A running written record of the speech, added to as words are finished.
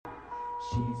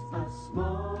She's a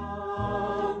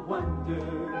small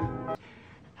wonder.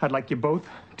 I'd like you both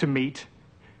to meet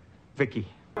Vicki.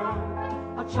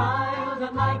 A child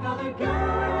unlike other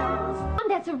girls.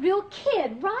 That's a real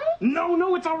kid, right?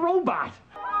 No, it's a robot.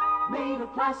 Made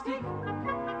of plastic.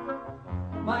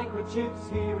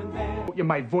 Microchips here and there.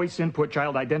 My voice input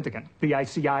child identicant.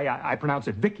 VICI, I pronounce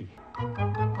it Vicki.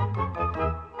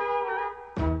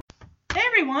 Hey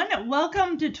everyone,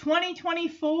 welcome to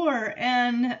 2024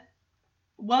 and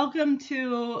welcome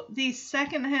to the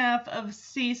second half of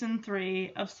season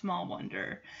 3 of Small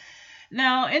Wonder.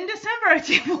 Now, in December, I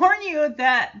did warn you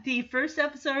that the first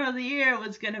episode of the year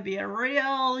was going to be a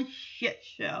real shit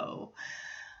show.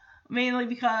 Mainly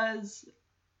because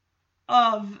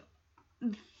of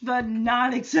the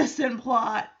non-existent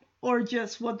plot or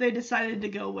just what they decided to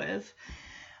go with.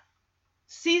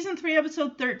 Season 3,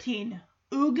 episode 13,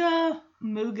 Ooga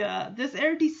Mooga. This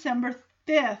aired December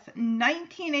 5th,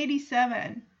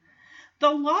 1987. The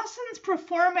Lawsons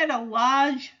perform at a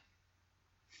lodge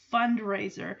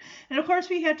fundraiser. And of course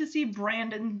we had to see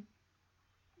Brandon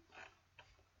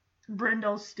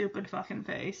Brindle's stupid fucking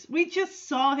face. We just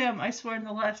saw him, I swear, in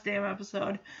the last damn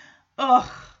episode. Ugh.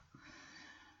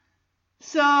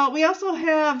 So we also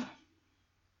have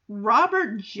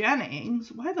Robert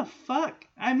Jennings. Why the fuck?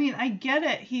 I mean, I get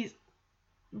it. He's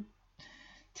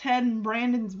Ted and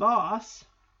Brandon's boss.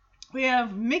 We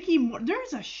have Mickey.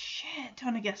 There's a shit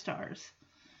ton of guest stars.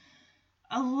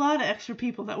 A lot of extra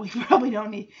people that we probably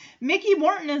don't need. Mickey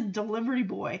Morton as Delivery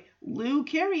Boy. Lou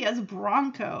Carey as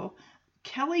Bronco.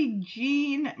 Kelly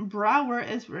Jean Brower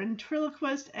as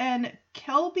Ventriloquist. And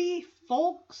Kelby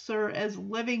Folkser as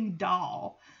Living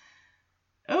Doll.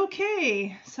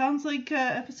 Okay, sounds like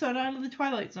an episode out of the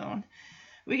Twilight Zone.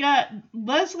 We got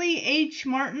Leslie H.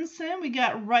 Martinson. We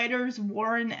got writers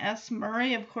Warren S.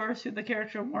 Murray, of course, who the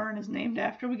character Warren is named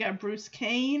after. We got Bruce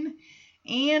Kane.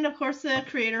 And, of course, the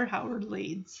creator Howard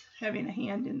Leeds having a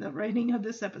hand in the writing of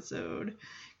this episode.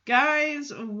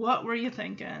 Guys, what were you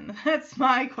thinking? That's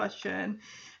my question.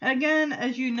 And again,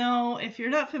 as you know, if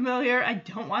you're not familiar, I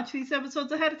don't watch these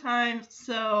episodes ahead of time.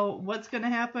 So what's going to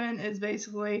happen is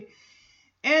basically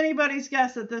anybody's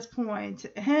guess at this point.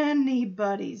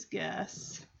 Anybody's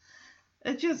guess.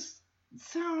 It just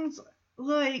sounds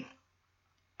like...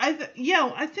 I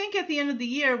think at the end of the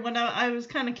year, when I was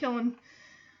kind of killing...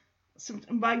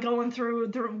 by going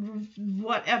through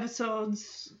what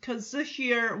episodes, because this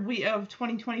year of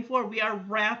 2024, we are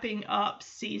wrapping up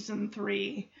season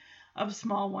 3 of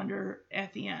Small Wonder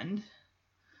at the end.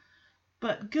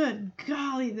 But good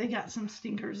golly, they got some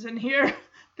stinkers in here.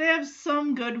 They have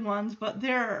some good ones, but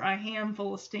there are a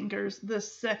handful of stinkers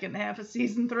this second half of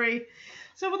season 3.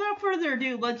 So without further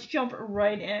ado, let's jump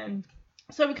right in.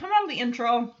 So we come out of the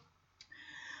intro.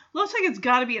 Looks like it's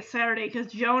got to be a Saturday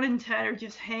because Joan and Ted are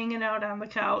just hanging out on the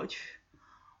couch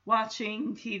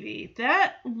watching TV.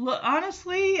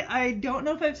 Honestly, I don't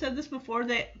know if I've said this before,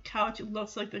 that couch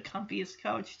looks like the comfiest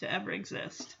couch to ever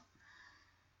exist.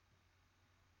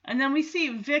 And then we see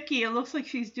Vicki. It looks like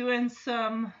she's doing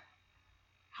some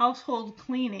household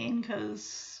cleaning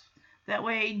because that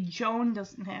way Joan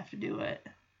doesn't have to do it.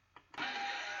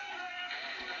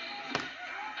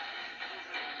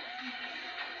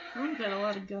 We've got a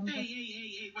lot of guns.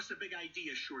 Hey, what's the big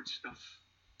idea, short stuff?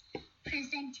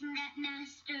 Presenting that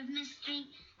master of mystery,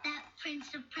 that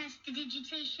prince of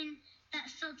prestidigitation, that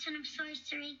sultan of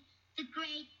sorcery, the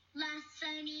great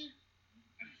Lawsons.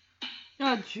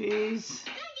 Oh, jeez.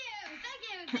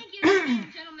 Thank you, ladies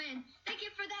and gentlemen. Thank you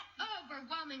for that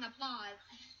overwhelming applause.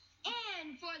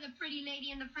 And for the pretty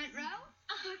lady in the front row.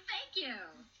 Oh, thank you.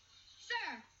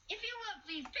 Sir, if you will,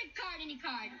 please, pick any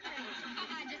card.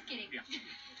 Just kidding. Yeah.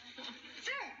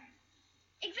 Sir,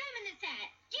 examine this hat.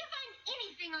 Do you find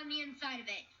anything on the inside of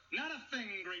it? Not a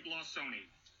thing, great Lawsons.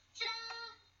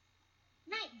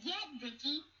 Ta-da! Not yet,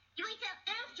 Vicki. You wait till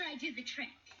after I do the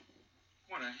trick.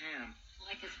 What a ham.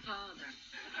 Like his father.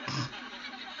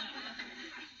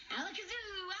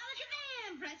 Alakazoo,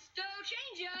 alakazam, presto,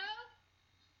 changeo.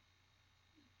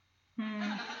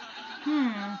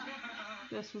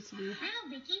 This was weird. Now,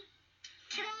 Vicki.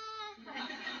 Ta-da!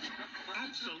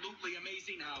 Absolutely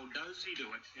amazing. How does he do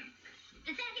it?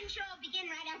 The second show will begin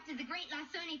right after the great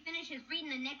Lawsons finishes reading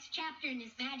the next chapter in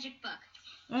his magic book.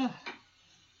 Ugh.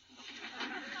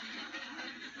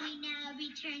 We now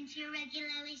return to your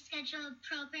regularly scheduled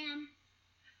program.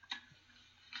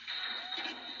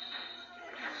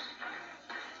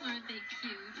 Aren't they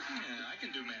cute? Yeah, I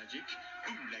can do magic.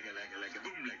 Boom, lega, lega, lega,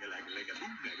 boom, lega, lega, lega,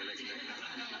 boom, lega, lega, lega.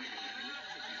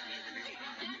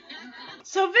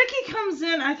 So Vicki comes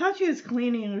in. I thought she was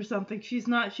cleaning or something. She's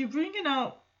not. She's bringing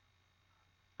out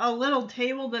a little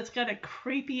table that's got a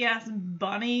creepy ass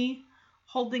bunny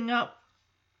holding up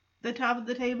the top of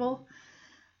the table.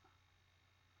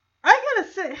 I gotta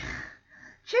say,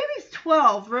 Jamie's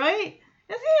 12, right?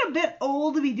 Isn't he a bit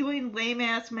old to be doing lame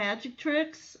ass magic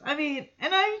tricks? I mean,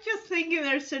 and I'm just thinking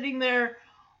they're sitting there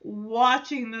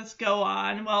watching this go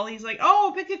on while he's like,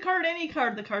 oh, pick a card, any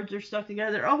card. The cards are stuck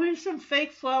together. Oh, here's some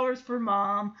fake flowers for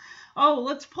mom. Oh,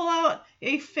 let's pull out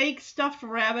a fake stuffed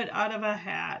rabbit out of a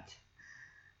hat.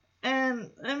 And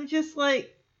I'm just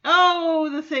like, oh,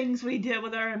 the things we did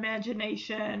with our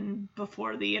imagination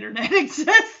before the internet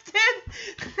existed.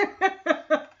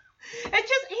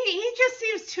 He just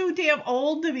seems too damn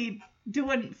old to be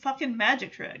doing fucking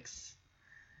magic tricks.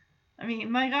 I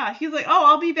mean, my gosh. He's like, oh,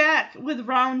 I'll be back with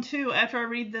round 2 after I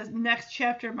read the next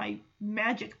chapter of my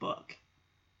magic book.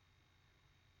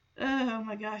 Oh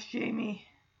my gosh, Jamie.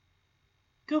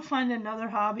 Go find another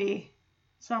hobby.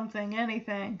 Something,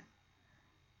 anything.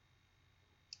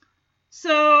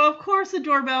 So, of course, the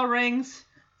doorbell rings.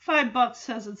 $5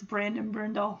 says it's Brandon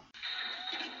Brindle.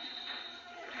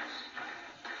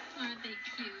 Aren't they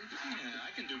cute? Yeah,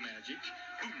 I can do magic.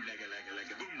 Boom, lega, lega,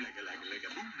 lega, boom, lega, lega, lega,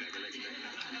 boom, lega, lega, lega.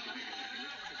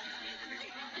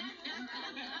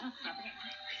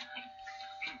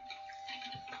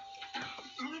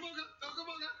 Ooga mooga, ooga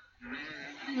mooga.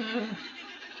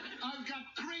 I've got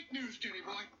great news, Jenny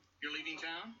boy. You're leaving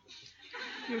town?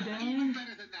 You're Even down?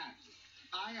 better than that.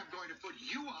 I am going to put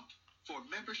you up for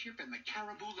membership in the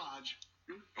Caribou Lodge.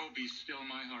 Oh, be still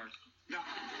my heart. Now,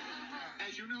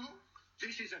 as you know,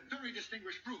 this is a very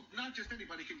distinguished group. Not just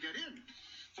anybody can get in.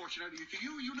 Fortunately for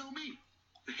you, you know me,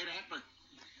 the head Hitler.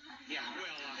 Yeah,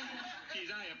 well,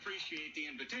 geez, I appreciate the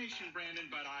invitation,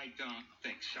 Brandon, but I don't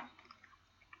think so.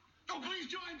 Oh, please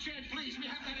join, Chad, please.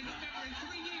 We haven't had a new member in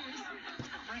 3 years.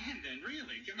 Brandon,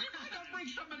 really? Come If I don't bring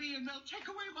somebody in, they'll take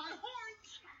away my horns.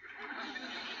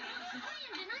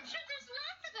 Brandon, I'm sure there's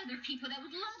lots of other people that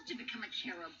would love to become a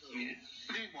caribou.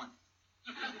 Name one.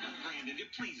 Brandon, you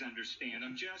please understand,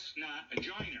 I'm just not a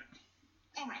joiner.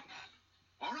 All right.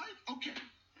 All right, okay.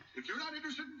 If you're not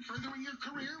interested in furthering your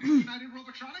career with United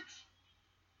Robotronics,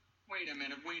 Wait a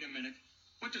minute.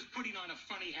 What does putting on a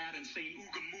funny hat and saying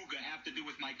Ooga Mooga have to do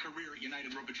with my career at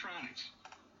United Robotronics?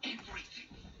 everything.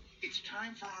 It's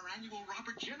time for our annual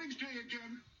Robert Jennings Day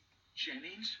again.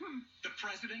 Jennings? The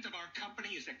president of our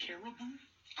company is a caribou?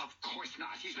 Of course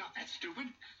not. He's not that stupid.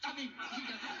 I mean, he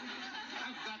doesn't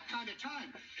have that kind of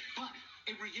time. But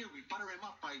every year we butter him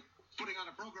up by putting on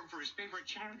a program for his favorite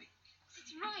charity.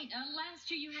 That's right.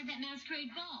 Last year you had that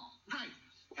masquerade ball. Right.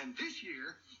 And this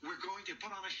year, we're going to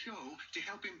put on a show to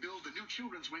help him build the new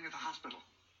children's wing at the hospital.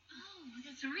 Oh,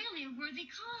 that's really a worthy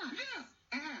cause. Yeah.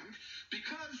 And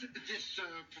because this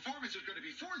performance is going to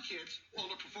be for kids, all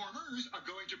the performers are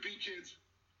going to be kids.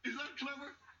 Is that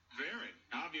clever? Very.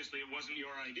 Obviously, it wasn't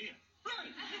your idea.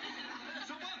 Right.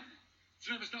 So what? It's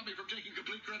never stopped me from taking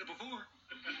complete credit before.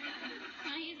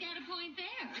 Well, he's got a point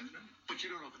there. But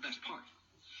you don't know the best part.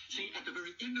 See, at the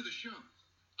very end of the show,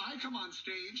 I come on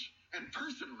stage and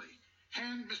personally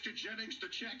hand Mr. Jennings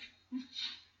the check.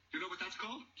 You know what that's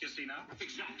called? Kissing up?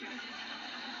 Exactly.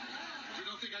 You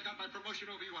don't think I got my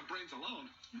promotion over you on brains alone?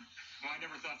 Well, I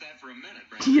never thought that for a minute,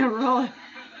 Brandon. Yeah, really.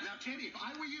 Now, Teddy, if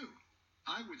I were you,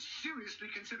 I would seriously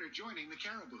consider joining the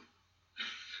Caribou.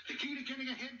 The key to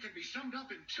getting ahead can be summed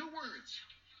up in 2 words.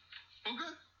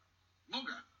 Ooga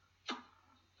Mooga.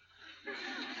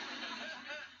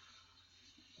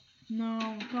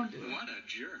 No, don't do it. What a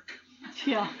jerk.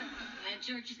 Yeah. That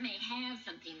jerk just may have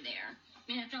something there. I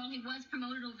mean, after all, he was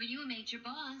promoted over you and made your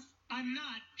boss. I'm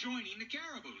not joining the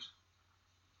Caribous.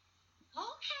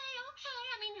 Okay.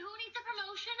 I mean, who needs a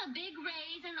promotion, a big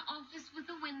raise, an office with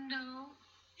a window?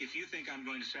 If you think I'm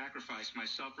going to sacrifice my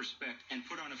self-respect and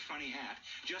put on a funny hat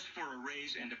just for a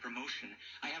raise and a promotion,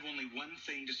 I have only one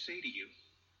thing to say to you.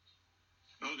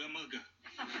 Ooga Mooga.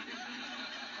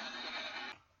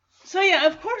 So yeah,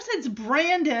 of course it's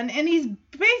Brandon, and he's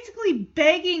basically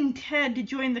begging Ted to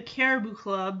join the Caribou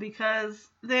Club because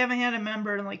they haven't had a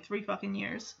member in like 3 fucking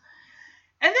years.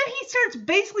 And then he starts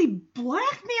basically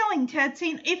blackmailing Ted,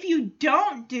 saying if you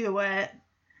don't do it,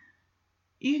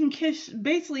 you can kiss.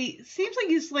 Basically, seems like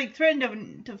he's like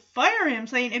threatened to fire him,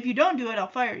 saying if you don't do it, I'll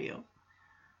fire you.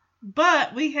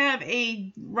 But we have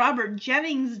a Robert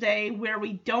Jennings Day where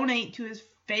we donate to his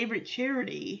favorite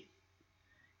charity.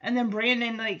 And then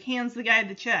Brandon, like, hands the guy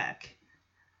the check.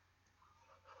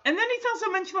 And then he's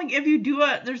also mentioned, like, if you do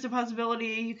it, there's a possibility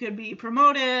you could be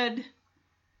promoted.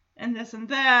 And this and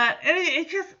that. And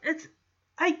it's,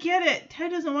 I get it.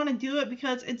 Ted doesn't want to do it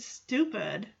because it's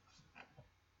stupid.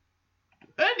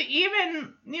 And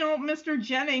even, Mr.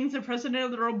 Jennings, the president of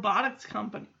the robotics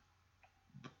company,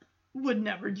 would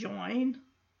never join.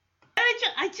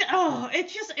 And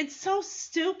it's so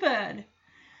stupid.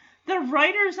 The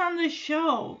writers on this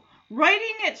show,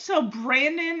 writing it so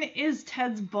Brandon is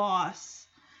Ted's boss.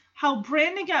 How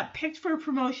Brandon got picked for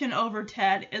promotion over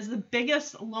Ted is the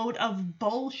biggest load of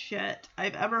bullshit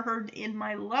I've ever heard in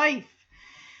my life.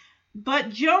 But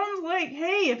Joan's like,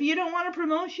 hey, if you don't want a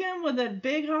promotion with a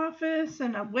big office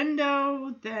and a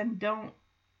window, then don't.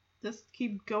 Just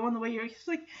keep going the way you're. He's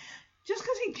like, just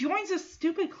because he joins a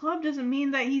stupid club doesn't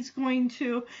mean that he's going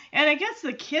to. And I guess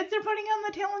the kids are putting on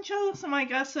the talent show, so my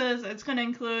guess is it's going to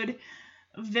include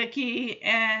Vicki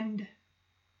and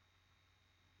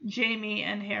Jamie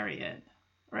and Harriet,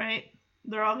 right?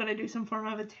 They're all going to do some form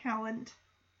of a talent.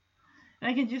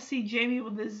 And I can just see Jamie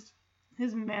with his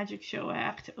magic show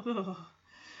act. Ugh.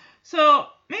 So,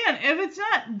 man, if it's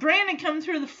not Brandon coming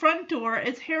through the front door,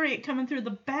 it's Harriet coming through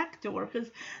the back door. Because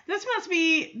this must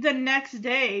be the next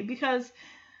day. Because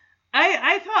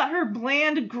I thought her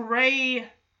bland gray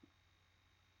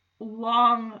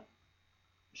long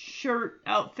shirt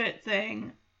outfit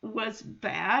thing was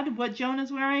bad, what Joan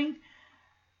is wearing.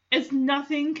 It's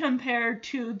nothing compared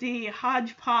to the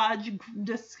hodgepodge,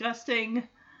 disgusting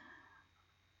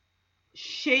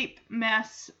shape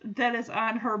mess that is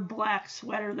on her black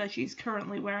sweater that she's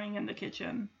currently wearing in the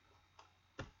kitchen.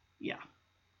 Yeah.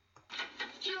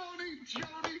 Joni,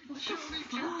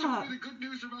 the good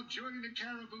news about joining the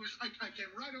Caraboos. I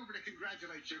came right over to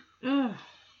congratulate you. Ugh.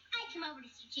 I came over to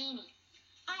see Jamie.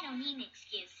 I don't need an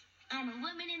excuse. I'm a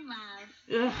woman in love.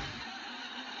 Ugh.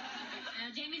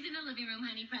 Jamie's in the living room,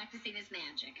 honey, practicing his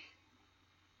magic.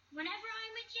 Whenever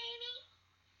I'm with Jamie,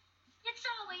 it's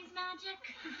always magic.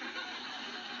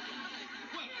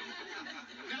 Well,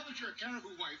 now that you're a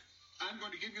Caribou wife, I'm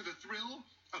going to give you the thrill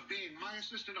of being my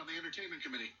assistant on the entertainment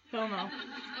committee. Hell no.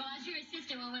 Well, as your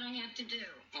assistant, what would I have to do?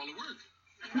 All the work.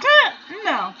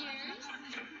 No. Yours?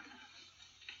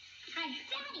 Hi,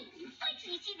 Daddy. Wait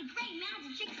till you see the great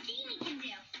magic tricks Jamie can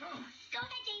do. Oh. Go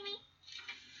ahead, Jamie.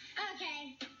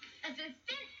 Okay.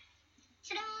 Assistant?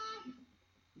 Ta-da!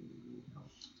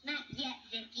 Not yet,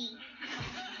 Vicki.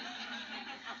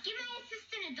 Give my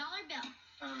assistant a $1 bill.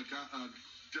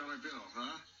 Dollar bill,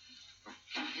 huh?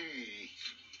 Okay.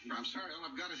 I'm sorry, all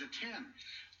I've got is a 10.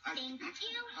 Thank you.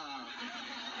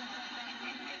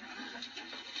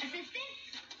 Assistant?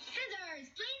 Scissors,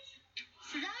 please.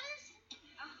 Scissors?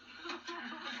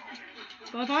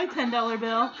 Bye-bye, $10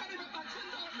 bill.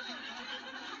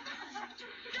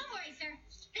 Don't worry, sir.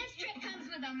 This trick comes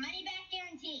with a money-back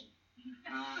guarantee.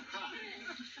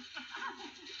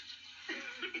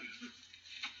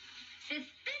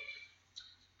 Assistant?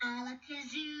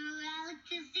 Alakazoo,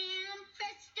 alakazam,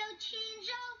 presto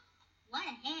chango. What a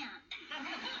hand.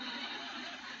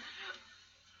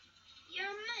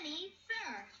 Your money,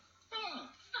 sir.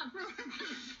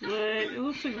 Wait, it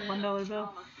looks like a $1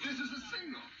 bill. This is a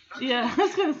single. Yeah, I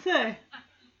was gonna say.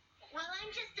 Well, I'm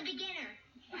just a beginner.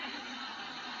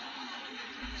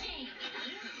 Jamie.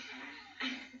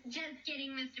 Just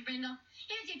kidding, Mr. Brindle.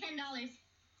 Here's your $10.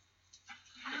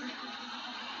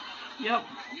 Yep.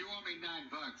 You owe me $9.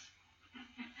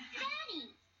 Daddy,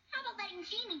 how about letting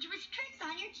Jamie do his tricks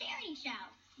on your charity show?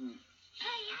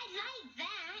 Hey, I'd like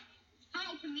that.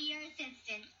 I can be your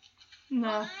assistant. No.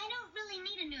 Well, I don't really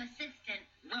need a new assistant.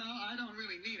 Well, I don't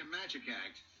really need a magic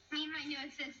act. Need my new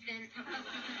assistant.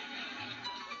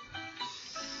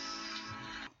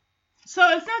 So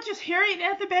it's not just Harriet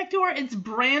at the back door, it's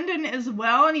Brandon as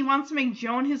well, and he wants to make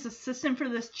Joan his assistant for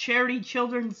this charity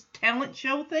children's talent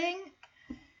show thing.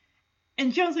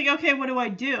 And Joan's like, okay, what do I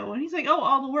do? And he's like, oh,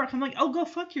 all the work. I'm like, oh, go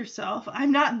fuck yourself.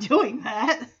 I'm not doing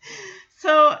that.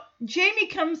 So Jamie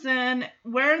comes in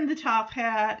wearing the top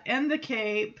hat and the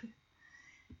cape.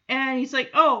 And he's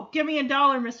like, oh, give me $1,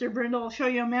 Mr. Brindle. I'll show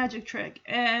you a magic trick.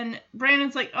 And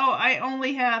Brandon's like, oh, I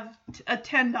only have a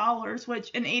 $10, which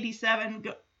in 87,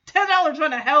 $10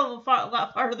 went a hell of a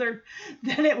lot farther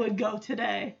than it would go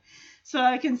today. So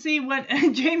I can see when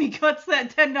Jamie cuts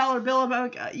that $10 bill, I'm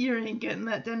like, you ain't getting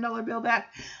that $10 bill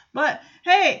back. But,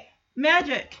 hey,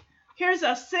 magic, here's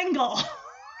a single.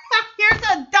 Here's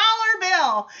a $1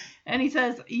 bill. And he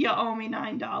says, you owe me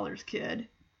 $9, kid.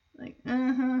 Like,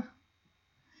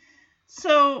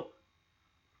 So,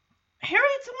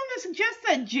 Harriet's the one that suggests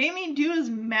that Jamie do his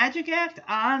magic act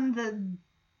on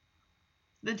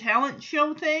the talent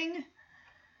show thing.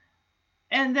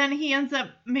 And then he ends up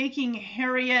making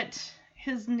Harriet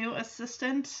his new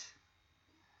assistant.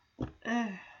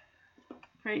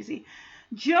 Crazy.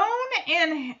 Joan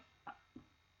and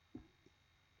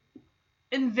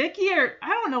Vicki are, I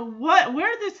don't know what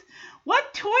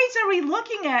toys are we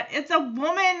looking at? It's a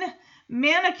woman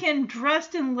mannequin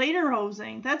dressed in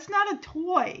lederhosen. That's not a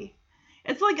toy.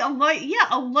 It's like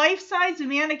a life-size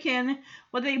mannequin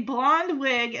with a blonde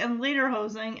wig and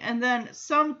lederhosen, and then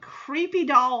some creepy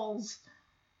dolls,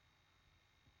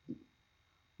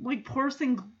 like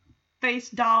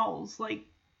porcelain-faced dolls, like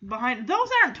behind. Those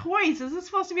aren't toys. Is this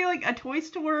supposed to be like a toy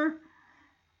store?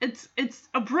 It's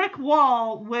a brick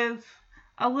wall with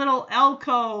a little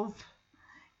alcove.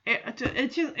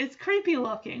 It's creepy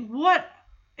looking. What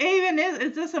even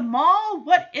is this a mall?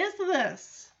 What is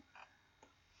this?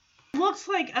 Looks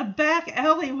like a back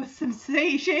alley with some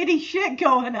shady shit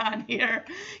going on here.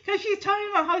 Because she's talking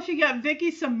about how she got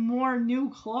Vicki some more new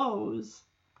clothes.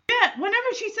 Yeah,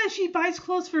 whenever she says she buys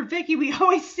clothes for Vicki, we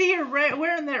always see her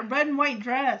wearing that red and white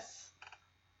dress.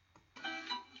 Oh,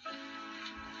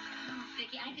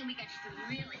 Vicki, I think we got you some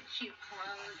really cute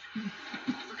clothes.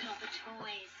 Look at all the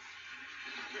toys.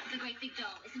 The great big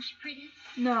doll. Isn't she pretty?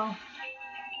 No. Look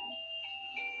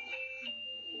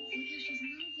how she's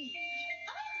moving.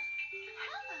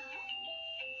 Hello.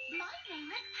 My name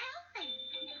is Healthy.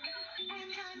 And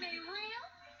I'm a real,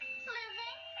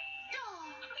 living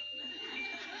doll.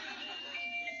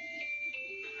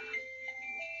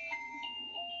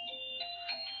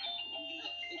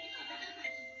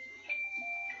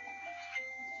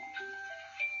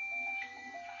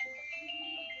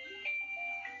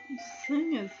 This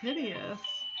thing is hideous.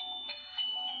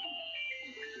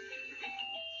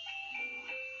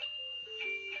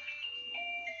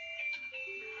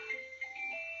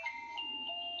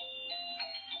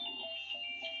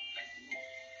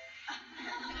 It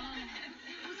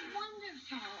was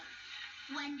wonderful.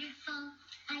 Wonderful.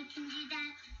 I can do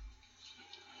that.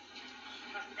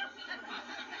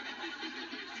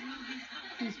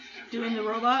 He's doing the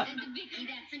robot. Vicki,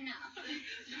 that's enough.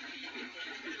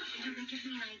 That gives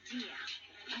me an idea.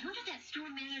 I wonder if that store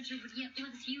manager would let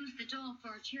us use the doll for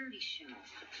our charity show.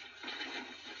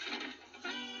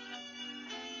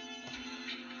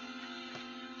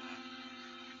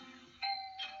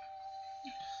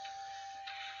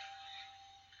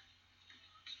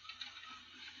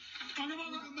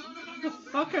 What the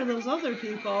fuck are those other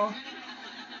people?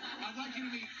 I'd like you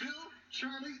to meet Bill,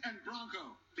 Charlie, and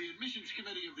Bronco, the admissions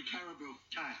committee of the Caribou.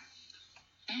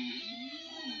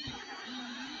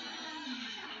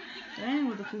 Dang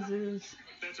with the kazoos.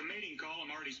 That's a mating call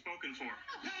I'm already spoken for.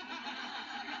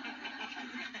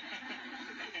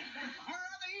 Where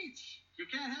are the eats? You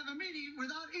can't have a meeting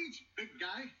without eats, big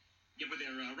guy. Yeah, but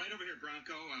they're right over here,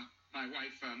 Bronco. My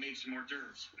wife made some hors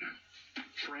d'oeuvres.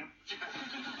 Shrimp.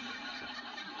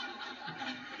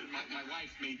 my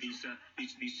wife made these small,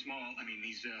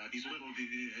 these little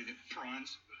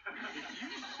prawns. If you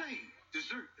say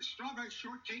dessert is strawberry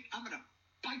shortcake, I'm gonna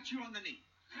bite you on the knee.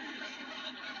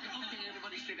 Okay,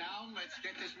 everybody sit down. Let's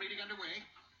get this meeting underway.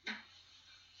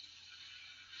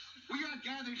 We are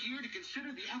gathered here to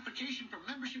consider the application for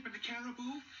membership in the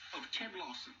Caribou of Ted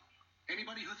Lawson.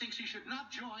 Anybody who thinks he should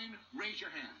not join, raise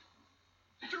your hand.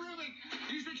 Terrific!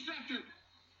 He's accepted.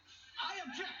 I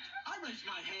object. I raise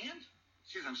my hand.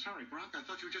 Jeez, I'm sorry, Brock. I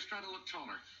thought you were just trying to look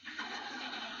taller.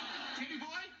 Teddy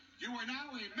boy, you are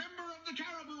now a member of the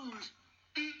Caribous.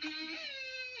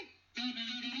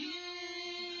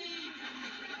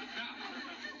 Now,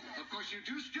 of course, you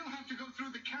do still have to go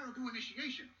through the Caribou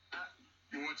initiation.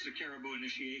 What's the Caribou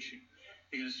initiation?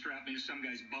 You gonna strap me to some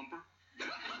guy's bumper? No,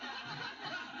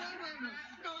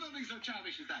 nothing so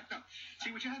childish as that. No.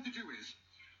 See, what you have to do is,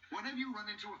 whenever you run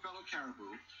into a fellow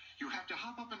caribou, you have to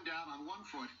hop up and down on one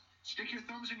foot, stick your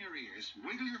thumbs in your ears,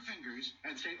 wiggle your fingers,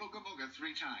 and say Ooga Mooga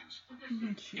 3 times.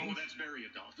 Oh, that's very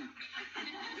adult. Then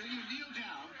you kneel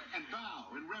down and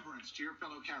bow in reverence to your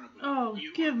fellow caribou. Oh,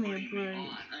 You give are me a putting break. on.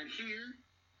 And here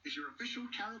is your official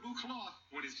caribou cloth.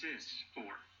 What is this for?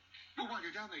 Well, while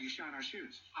you're down there, you shine our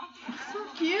shoes. So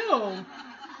cute. Oh,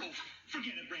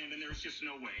 forget it, Brandon. There's just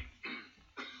no way.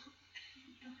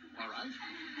 All right.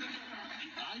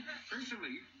 I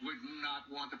personally would not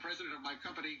want the president of my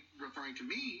company referring to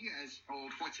me as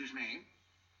old what's-his-name.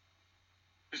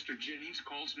 Mr. Jennings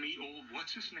calls me old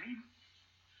what's-his-name?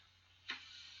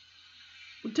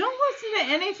 Don't listen to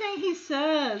anything he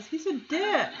says. He's a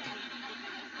dick.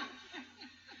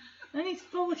 And he's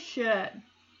full of shit.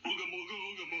 Ooga mooga,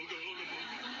 ooga mooga, ooga mooga.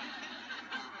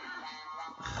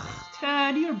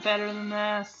 Ted, you're better than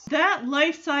this. That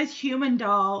life-size human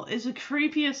doll is the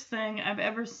creepiest thing I've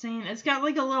ever seen. It's got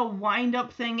like a little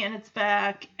wind-up thing in its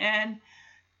back, and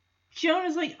Joan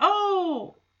is like,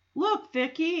 "Oh, look,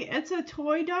 Vicki, it's a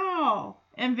toy doll."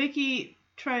 And Vicki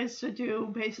tries to do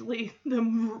basically the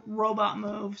robot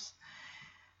moves.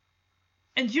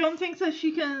 And Joan thinks that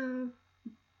she can,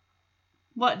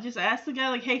 just ask the guy,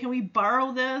 like, "Hey, can we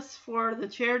borrow this for the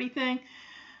charity thing?"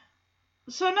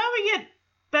 So now we get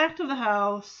back to the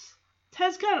house,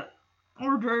 Ted's got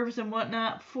hors d'oeuvres and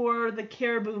whatnot for the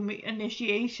caribou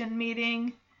initiation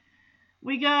meeting.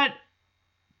 We got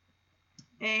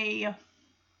I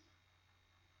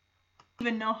don't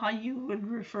even know how you would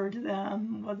refer to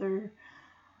them, whether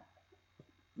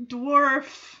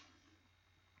dwarf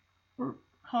or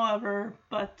however,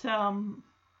 but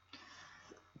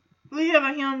we have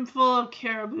a handful of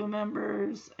caribou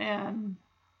members, and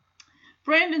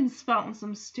Brandon's spouting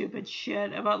some stupid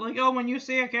shit about, like, oh, when you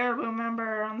see a caribou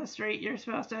member on the street, you're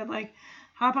supposed to, like,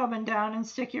 hop up and down and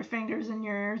stick your fingers in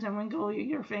your ears and wiggle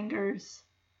your fingers.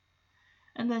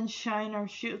 And then shine our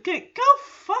shoes. Okay, go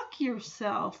fuck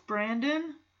yourself,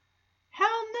 Brandon. Hell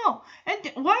no.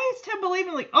 And why is Ted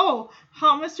believing, like, oh,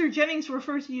 how Mr. Jennings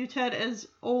refers to you, Ted, as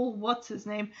old what's his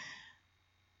name?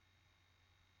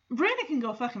 Brandon can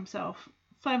go fuck himself.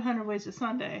 500 Ways to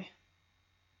Sunday.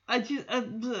 I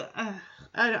don't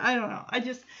know.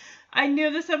 I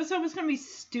knew this episode was going to be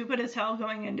stupid as hell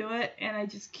going into it, and I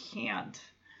just can't.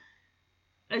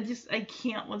 I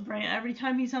can't with Brandon. Every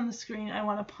time he's on the screen, I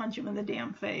want to punch him in the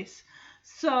damn face.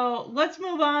 So, let's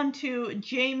move on to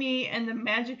Jamie and the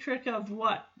magic trick of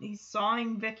what? He's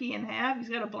sawing Vicki in half. He's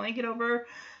got a blanket over her.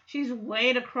 She's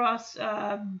laid across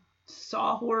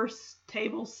sawhorse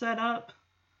table set up.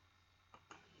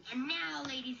 And now,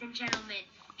 ladies and gentlemen,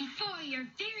 before your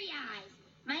very eyes,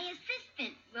 my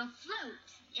assistant will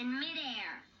float in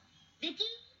midair. Vicki,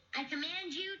 I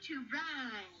command you to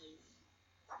rise.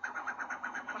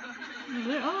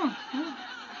 Oh.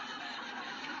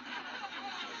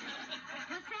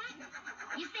 What's that?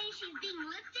 You say she's being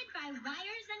lifted by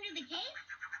wires under the cape?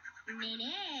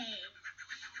 Nay.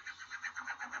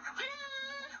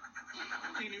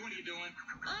 Ta-da! Amy, what are you doing?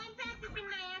 I'm practicing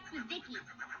my act with Vicki.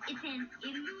 It's an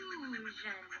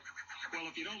illusion. Well,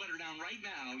 if you don't let her down right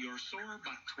now, your sore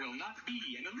butt will not be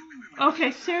an illusion.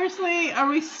 Okay, seriously, are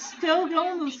we still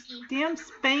going with those damn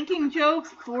spanking jokes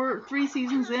 3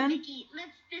 seasons Come on, in? Vicki,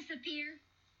 let's disappear.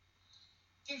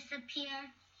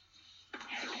 Disappear.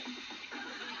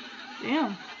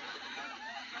 Damn.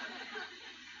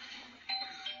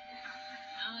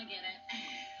 I get it.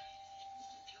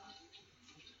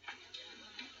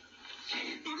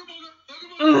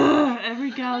 Ugh,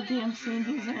 every goddamn scene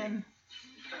he's in.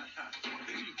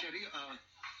 Teddy,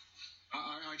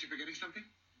 aren't you forgetting something?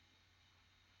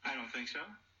 I don't think so.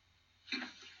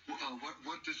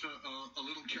 What does a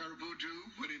little caribou do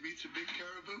when he meets a big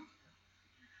caribou?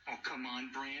 Oh, come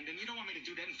on, Brandon. You don't want me to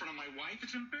do that in front of my wife?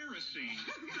 It's embarrassing.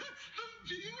 That's the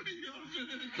beauty of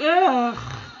it. Ugh.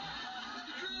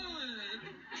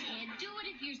 Ted, do it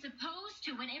if you're supposed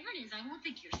to. Whatever it is, I won't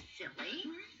think you're silly.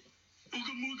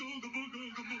 Ooga mooga, ooga mooga,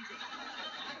 ooga mooga.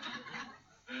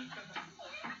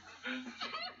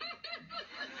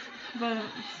 But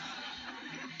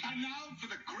And now for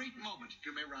the great moment.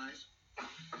 You may rise.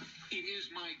 It is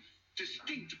my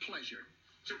distinct pleasure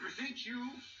to present you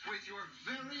with your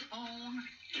very own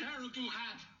caribou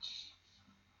hat.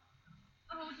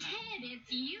 Oh, Ted,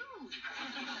 it's you.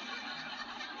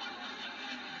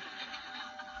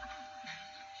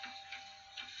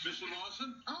 Mr.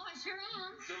 Lawson, Oh, I sure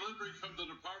am. delivery from the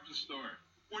department store.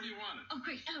 Where do you want it? Oh,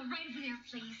 great. Right over there,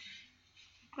 please.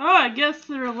 oh, I guess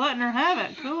they're letting her have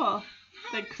it. Cool.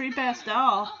 That creep ass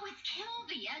doll. Oh, it's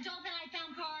Kelby, a doll that I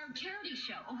found for our charity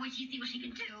show. Oh, wait, you see what she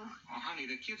can do. Oh, honey,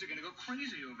 the kids are going to go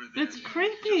crazy over there. It's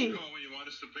creepy. Call when you want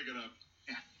us to pick it up.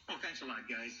 Yeah. Oh, thanks a lot,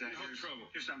 guys. No trouble.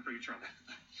 Here's something for your trouble.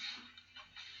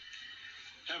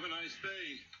 Have a nice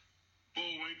day,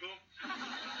 Bullwinkle.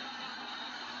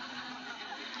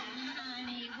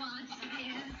 Honey, watch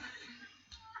this.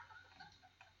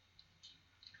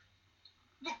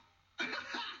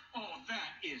 Oh,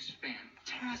 that is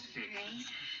fantastic. Great.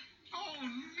 Oh,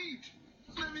 neat.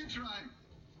 Let me try.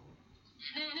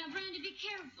 Now, Brandon, be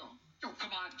careful. Oh,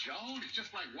 come on, Joan. It's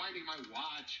just like winding my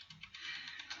watch.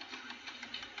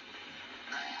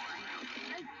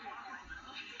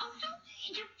 Oh, don't.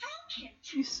 You broke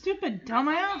it. You stupid Watch,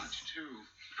 dumbass. too.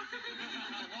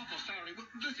 I'm awful sorry. But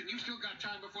listen, you've still got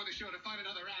time before the show to find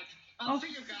another act. I'll Oh,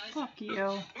 see you guys. fuck you.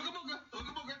 Ooga mooga,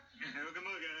 ooga mooga. Ooga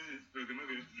mooga, ooga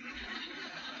mooga.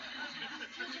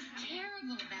 You're just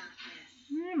terrible about this.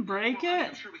 You didn't break Well, it.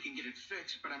 I'm sure we can get it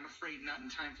fixed, but I'm afraid not in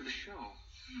time for the show. Oh,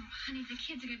 honey, the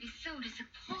kids are going to be so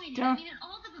disappointed. Don't- I mean, in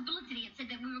all the publicity, it said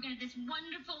that we were going to have this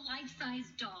wonderful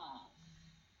life-size doll.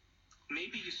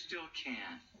 Maybe you still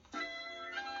can.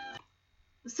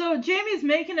 So Jamie's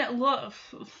making it look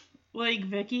like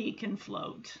Vicki can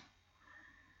float.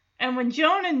 And when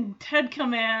Joan and Ted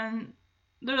come in,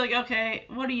 they're like, okay,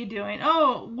 what are you doing?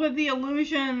 Oh, with the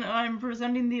illusion, I'm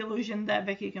presenting the illusion that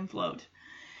Vicki can float.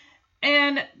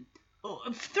 And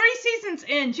 3 seasons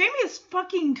in, Jamie is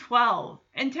fucking 12,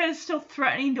 and Ted is still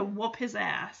threatening to whoop his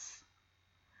ass.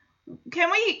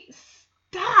 Can we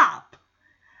stop?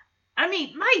 I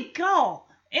mean, my God,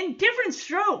 in different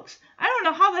strokes. I don't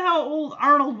know how the hell old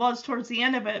Arnold was towards the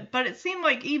end of it, but it seemed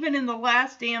like even in the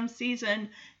last damn season,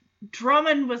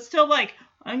 Drummond was still like,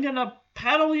 I'm gonna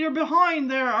paddle your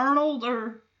behind there, Arnold,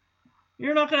 or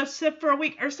you're not gonna sit for a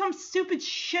week, or some stupid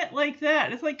shit like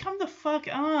that. It's like, come the fuck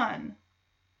on.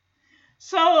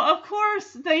 So, of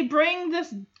course, they bring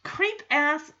this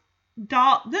creep-ass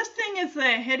doll. This thing is the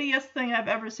hideous thing I've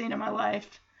ever seen in my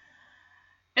life.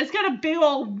 It's got a big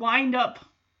old wind-up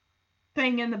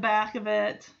thing in the back of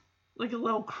it, like a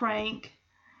little crank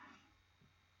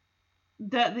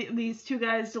that these two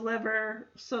guys deliver,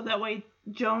 so that way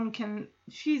Joan can,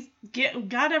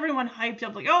 got everyone hyped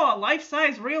up, like, oh, a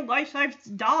life-size, real life-size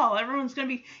doll.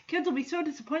 Kids will be so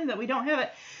disappointed that we don't have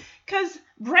it. Because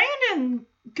Brandon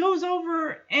goes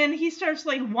over and he starts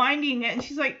like winding it, and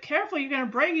she's like, careful, you're gonna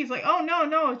break. He's like, oh,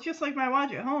 no, it's just like my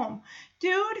watch at home.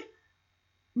 Dude,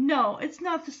 no, it's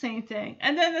not the same thing.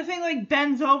 And then the thing like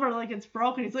bends over like it's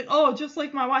broken. He's like, oh, just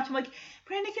like my watch. I'm like,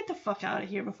 Brandon, get the fuck out of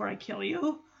here before I kill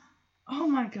you. Oh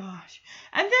my gosh.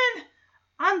 And then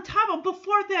on top of,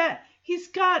 before that, he's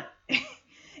got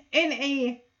in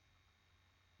a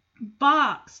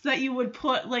box that you would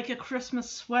put like a Christmas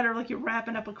sweater, like you're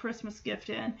wrapping up a Christmas gift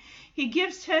in. He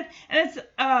gives Ted, and it's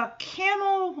a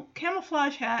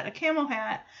camouflage hat, a camo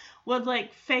hat with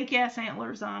like fake ass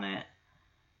antlers on it,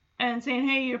 and saying,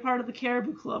 hey, you're part of the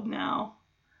Caribou Club now.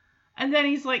 And then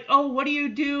he's like, oh, what do you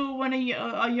do when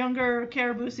a younger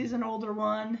caribou sees an older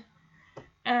one?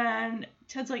 And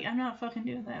Ted's like, I'm not fucking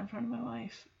doing that in front of my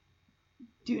wife.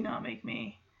 Do not make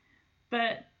me.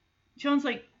 But Joan's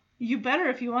like, you better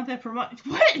if you want that promotion.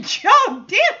 What? Joan,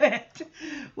 damn it!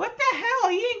 What the hell?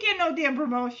 He ain't getting no damn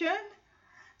promotion.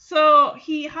 So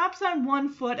he hops on one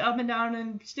foot up and down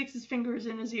and sticks his fingers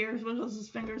in his ears, wiggles his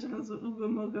fingers, and goes, Ooga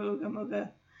Mooga, Ooga Mooga.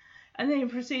 And then he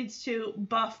proceeds to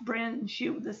buff Brandon's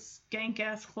shoe with this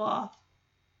skank-ass cloth.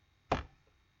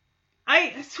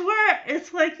 I swear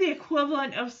it's like the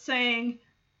equivalent of saying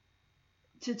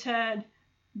to Ted,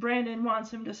 Brandon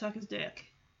wants him to suck his dick.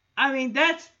 I mean,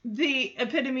 that's the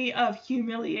epitome of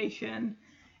humiliation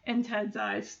in Ted's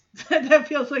eyes. That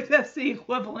feels like that's the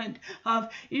equivalent of,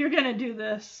 you're going to do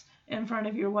this in front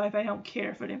of your wife. I don't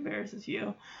care if it embarrasses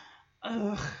you.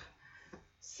 Ugh.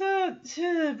 So,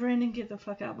 Brandon, get the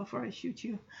fuck out before I shoot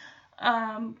you.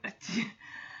 I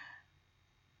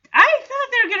thought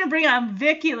they were going to bring on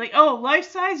Vicki, like, oh,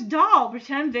 life-size doll.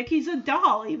 Pretend Vicki's a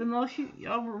doll, even though she's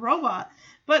a robot.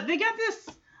 But they got this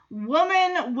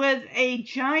woman with a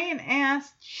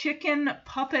giant-ass chicken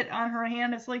puppet on her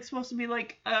hand. It's like supposed to be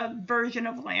like a version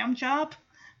of Lamb Chop,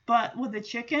 but with a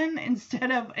chicken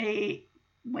instead of a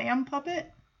lamb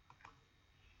puppet.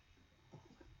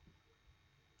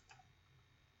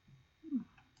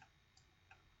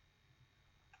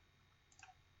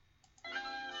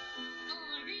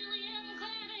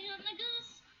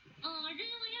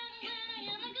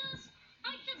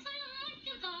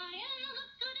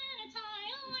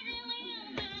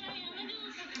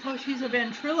 Oh, she's a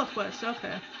ventriloquist.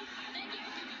 Okay.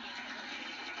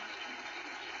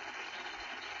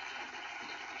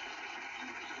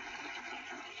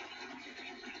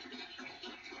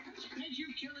 Thank you,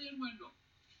 Kelly and Wendell.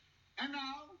 And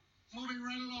now, moving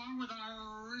right along with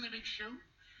our really big show,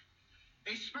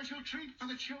 a special treat for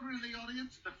the children in the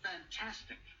audience, the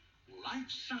fantastic,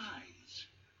 life-size,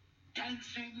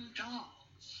 dancing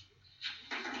dolls.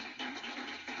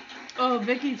 Oh,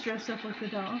 Vicky's dressed up like the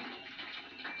doll.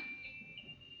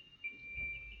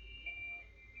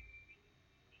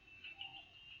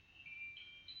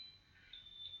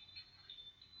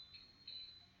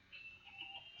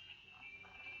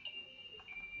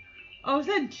 Oh, is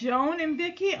that Joan and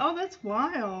Vicki? Oh, that's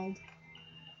wild.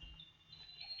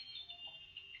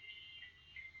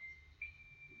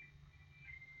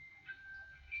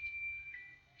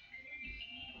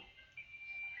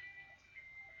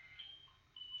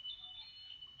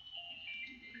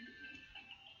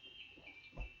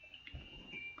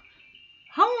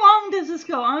 How long does this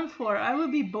go on for? I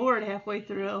would be bored halfway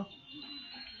through.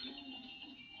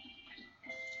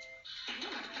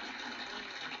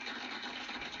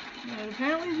 And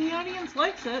apparently the audience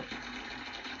likes it.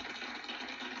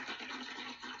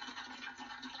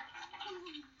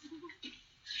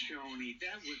 Joni,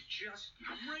 that was just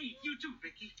great. You too,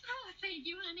 Vicki. Oh, thank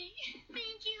you, honey.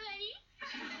 Thank you, honey.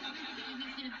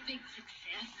 It's been a big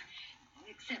success.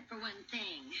 Except for one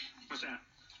thing. What's that?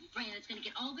 Brandon's going to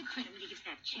get all the credit when he gives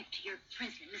that check to your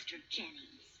president, Mr.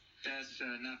 Jennings. That's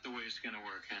not the way it's going to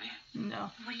work, honey. No.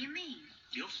 What do you mean?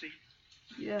 You'll see.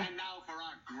 Yeah. And now for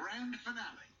our grand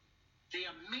finale, the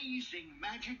amazing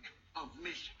magic of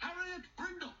Miss Harriet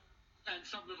Brindle and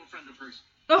some little friend of hers.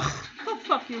 Oh, go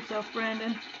fuck yourself,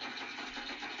 Brandon.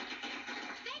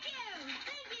 Thank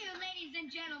you, ladies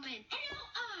and gentlemen. And now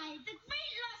I, the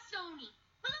great Lawsons,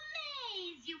 will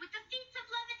amaze you with the feats of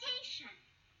levitation.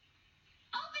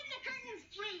 Open the curtains,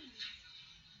 please.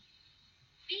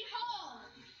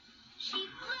 Behold, she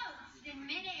floats in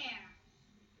midair.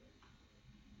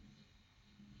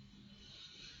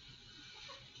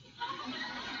 For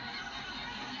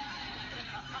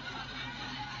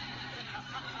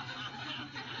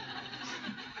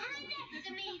my next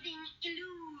amazing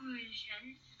illusion,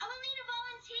 I will need a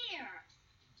volunteer.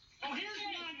 Oh, here's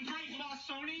one, great Lawsons.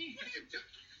 What are you doing?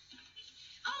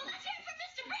 Oh, let's hear it for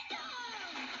Mr. Brindle!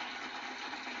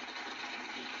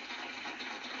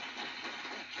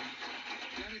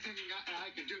 Anything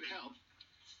I can do to help?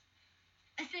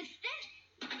 Assistant?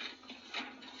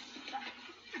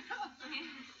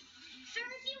 Sir,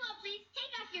 if you will, please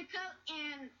take off your coat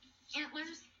and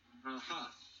antlers. Uh-huh.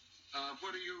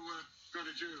 What are you going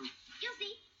to do? You'll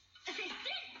see.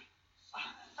 Assistant?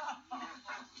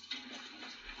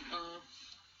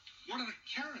 What are the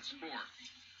carrots for?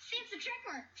 See if the trick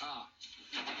works. Ah.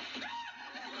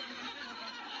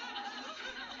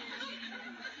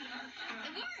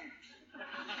 It works.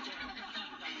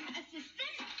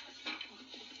 Assistant?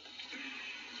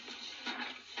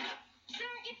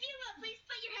 Sir, if you will, please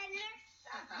put your head in there.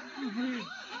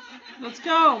 Let's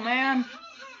go, man.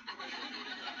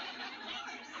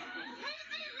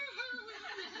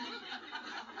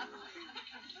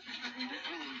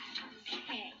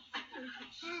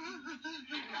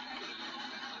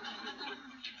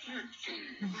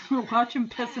 Okay. Watch him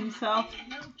piss himself.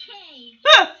 Okay.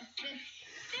 Ah!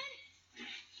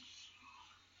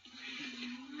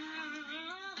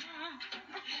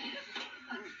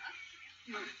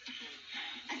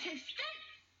 Assistant?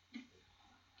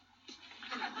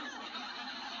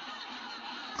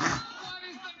 What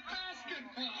is the basket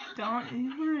for? Don't you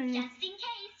worry. Just in case.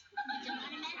 Don't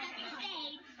want to mess up your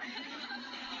stage.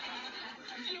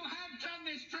 You have done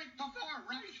this trick before,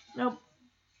 right? Nope.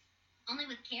 Only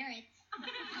with carrots.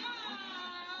 Okay.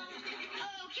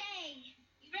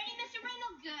 You ready, Mr.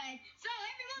 Brindle? Good. So,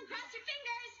 everyone cross your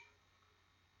fingers.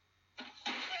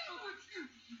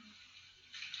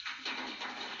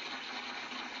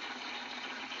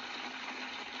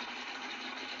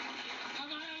 Am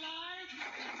I alive?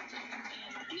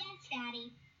 Yes,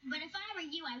 Daddy. But if I were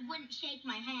you, I wouldn't shake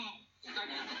my head.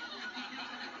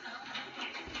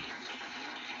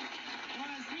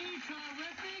 Was he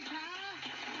terrific,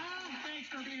 huh? Thanks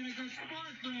for being a good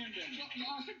sport, Brandon.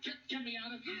 Lawson, get me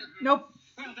out of here. Nope.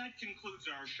 Well, that concludes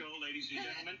our show, ladies and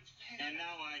gentlemen. And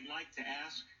now I'd like to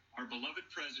ask our beloved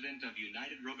president of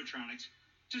United Robotronics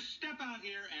to step out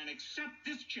here and accept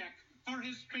this check for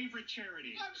his favorite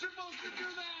charity. I'm supposed to do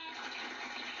that.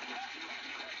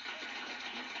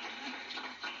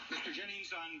 Mr.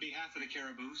 Jennings, on behalf of the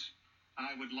Caraboos,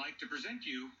 I would like to present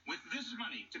you with this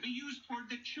money to be used toward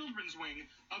the children's wing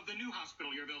of the new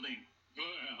hospital you're building.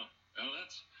 Well,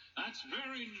 that's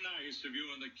very nice of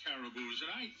you and the Caraboos, and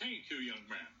I thank you, young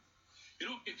man. You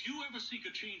know, if you ever seek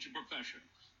a change of profession,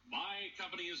 my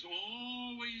company is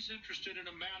always interested in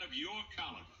a man of your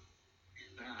caliber.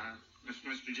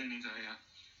 Mr. Jennings,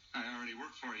 I already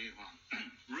work for you.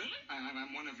 Really?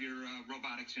 I'm one of your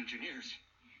robotics engineers.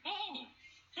 Oh,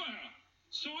 well,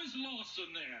 so is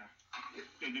Lawson there.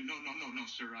 No,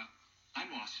 sir.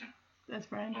 I'm Lawson. That's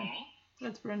Brandon. Oh?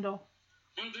 That's Brindle.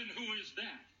 Well, then who is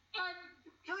that? I'm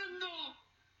Brindle.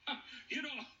 You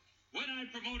know, when I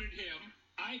promoted him,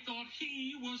 I thought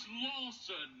he was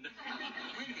Lawson.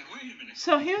 Wait a minute.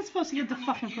 So he was supposed to get the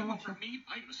fucking You promotion. for me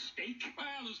by mistake?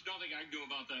 Well, there's nothing I can do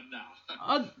about that now.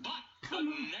 Come But on.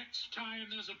 the next time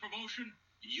there's a promotion,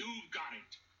 you've got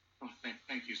it. Oh,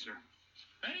 thank you, sir.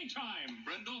 Anytime,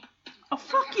 Brindle. Oh,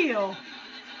 fuck you.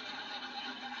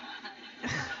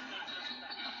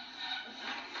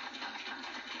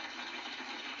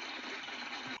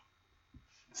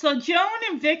 So Joan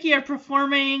and Vicki are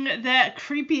performing that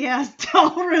creepy ass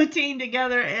doll routine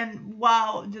together, and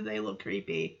wow, do they look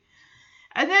creepy.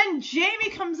 And then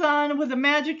Jamie comes on with a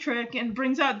magic trick and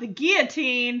brings out the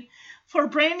guillotine for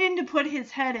Brandon to put his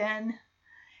head in.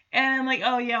 And I'm like,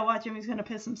 oh yeah, watch him, he's gonna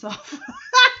piss himself.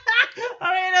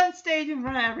 Alright, on stage in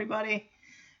front of everybody.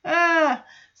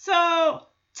 So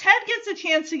Ted gets a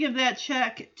chance to give that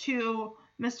check to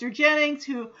Mr. Jennings,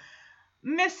 who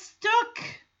mistook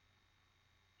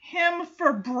him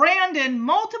for Brandon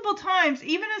multiple times,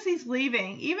 even as he's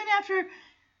leaving, even after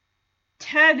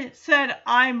Ted said,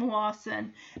 I'm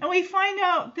Lawson. And we find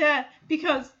out that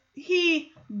because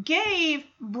he gave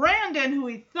Brandon, who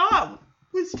he thought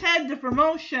was Ted, the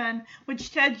promotion,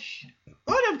 which Ted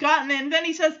would have gotten it. And then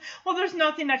he says, well, there's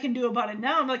nothing I can do about it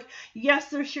now. I'm like, yes,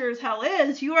 there sure as hell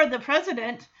is. You are the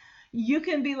president. You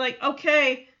can be like,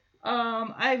 okay,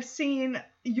 I've seen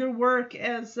your work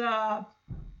as the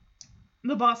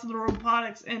boss of the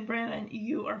robotics, and Brandon,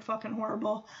 you are fucking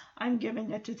horrible. I'm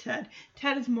giving it to Ted.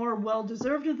 Ted is more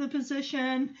well-deserved of the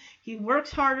position. He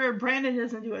works harder. Brandon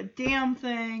doesn't do a damn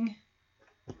thing.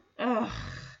 Ugh.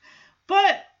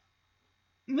 But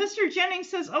Mr. Jennings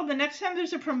says, oh, the next time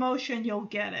there's a promotion, you'll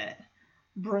get it.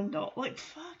 Brindle. Like,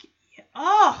 fuck yeah.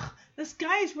 Ugh. This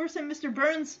guy is worse than Mr.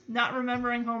 Burns not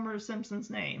remembering Homer Simpson's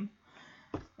name.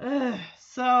 Ugh.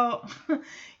 So,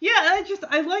 yeah,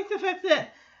 I like the fact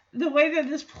that the way that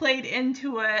this played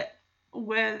into it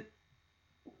with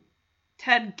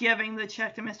Ted giving the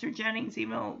check to Mr. Jennings,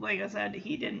 even though, like I said,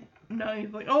 he didn't know. He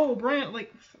was like, oh,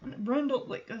 Brindle,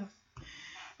 like,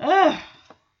 ugh.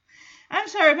 I'm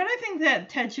sorry, but I think that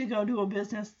Ted should go to a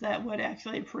business that would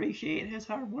actually appreciate his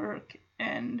hard work,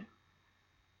 and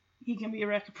he can be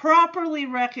properly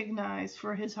recognized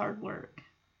for his hard work.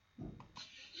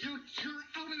 You're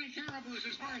out of the caraboos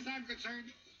as far as I'm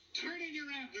concerned. Turn in your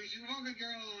antlers, you Ooga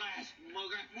girl last,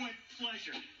 Mooga. With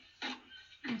pleasure.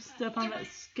 Step on that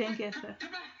skank ass.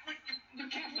 Come on. You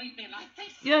can't leave me like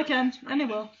this. Yeah, I can. And I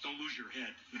will. Don't lose your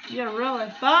head. Yeah,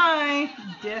 really. Bye,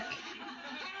 dick.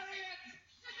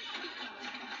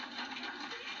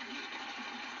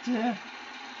 Duh.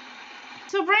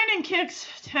 So Brandon kicks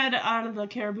Ted out of the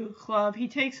Caribou Club. He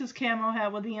takes his camo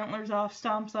hat with the antlers off,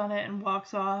 stomps on it, and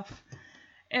walks off.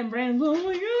 And Brandon's like,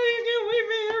 oh, you can't leave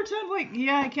me here, Ted. Like,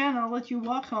 yeah, I can. I'll let you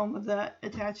walk home with that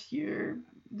attached to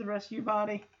the rest of your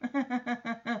body.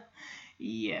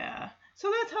 Yeah. So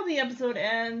that's how the episode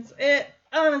ends. It,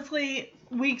 honestly,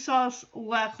 weak sauce,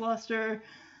 lackluster.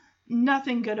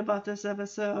 Nothing good about this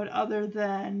episode other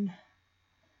than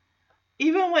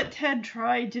even what Ted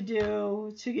tried to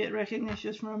do to get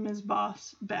recognition from his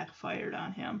boss backfired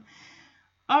on him.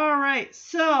 Alright,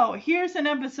 so here's an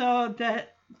episode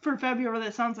that for February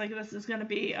that sounds like this is going to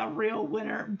be a real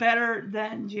winner, better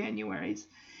than January's.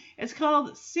 It's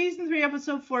called Season 3,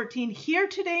 Episode 14, Here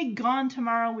Today, Gone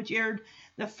Tomorrow, which aired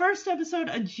the first episode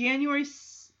of January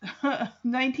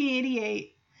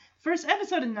 1988. First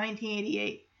episode in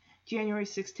 1988, January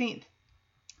 16th.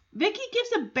 Vicki gives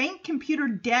a bank computer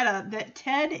data that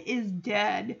Ted is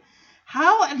dead.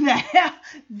 How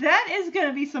that is going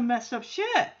to be some messed up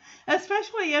shit.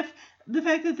 Especially if the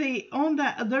fact that they own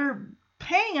that, they're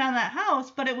paying on that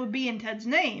house, but it would be in Ted's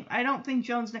name. I don't think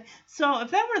Joan's name. So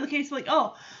if that were the case, like,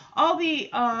 oh, all the,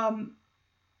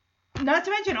 not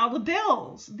to mention all the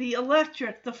bills, the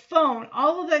electric, the phone,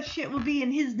 all of that shit would be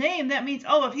in his name. That means,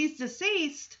 oh, if he's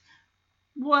deceased,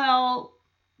 well,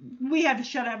 we have to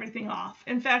shut everything off.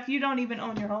 In fact, you don't even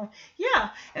own your home. Yeah,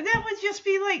 and that would just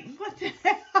be like, what the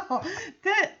hell?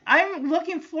 I'm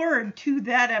looking forward to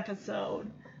that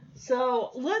episode.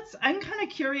 So I'm kind of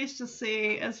curious to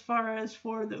see, as far as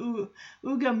for the Ooga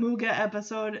Mooga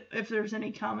episode, if there's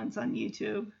any comments on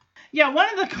YouTube. Yeah, one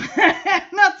of the,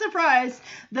 not surprised,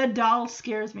 the doll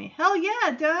scares me. Hell yeah,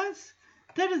 it does.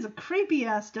 That is a creepy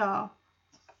ass doll.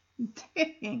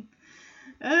 Dang.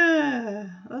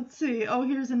 Let's see. Oh,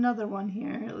 here's another one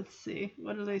here. Let's see.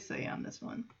 What do they say on this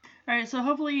one? Alright, so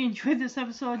hopefully you enjoyed this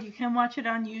episode. You can watch it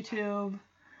on YouTube.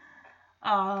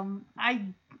 I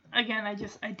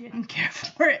didn't care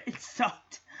for it. It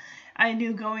sucked. I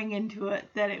knew going into it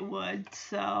that it would.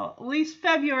 So, at least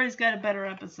February's got a better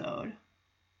episode.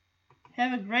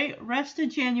 Have a great rest of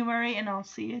January, and I'll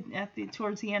see you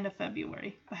towards the end of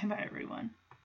February. Bye-bye, everyone.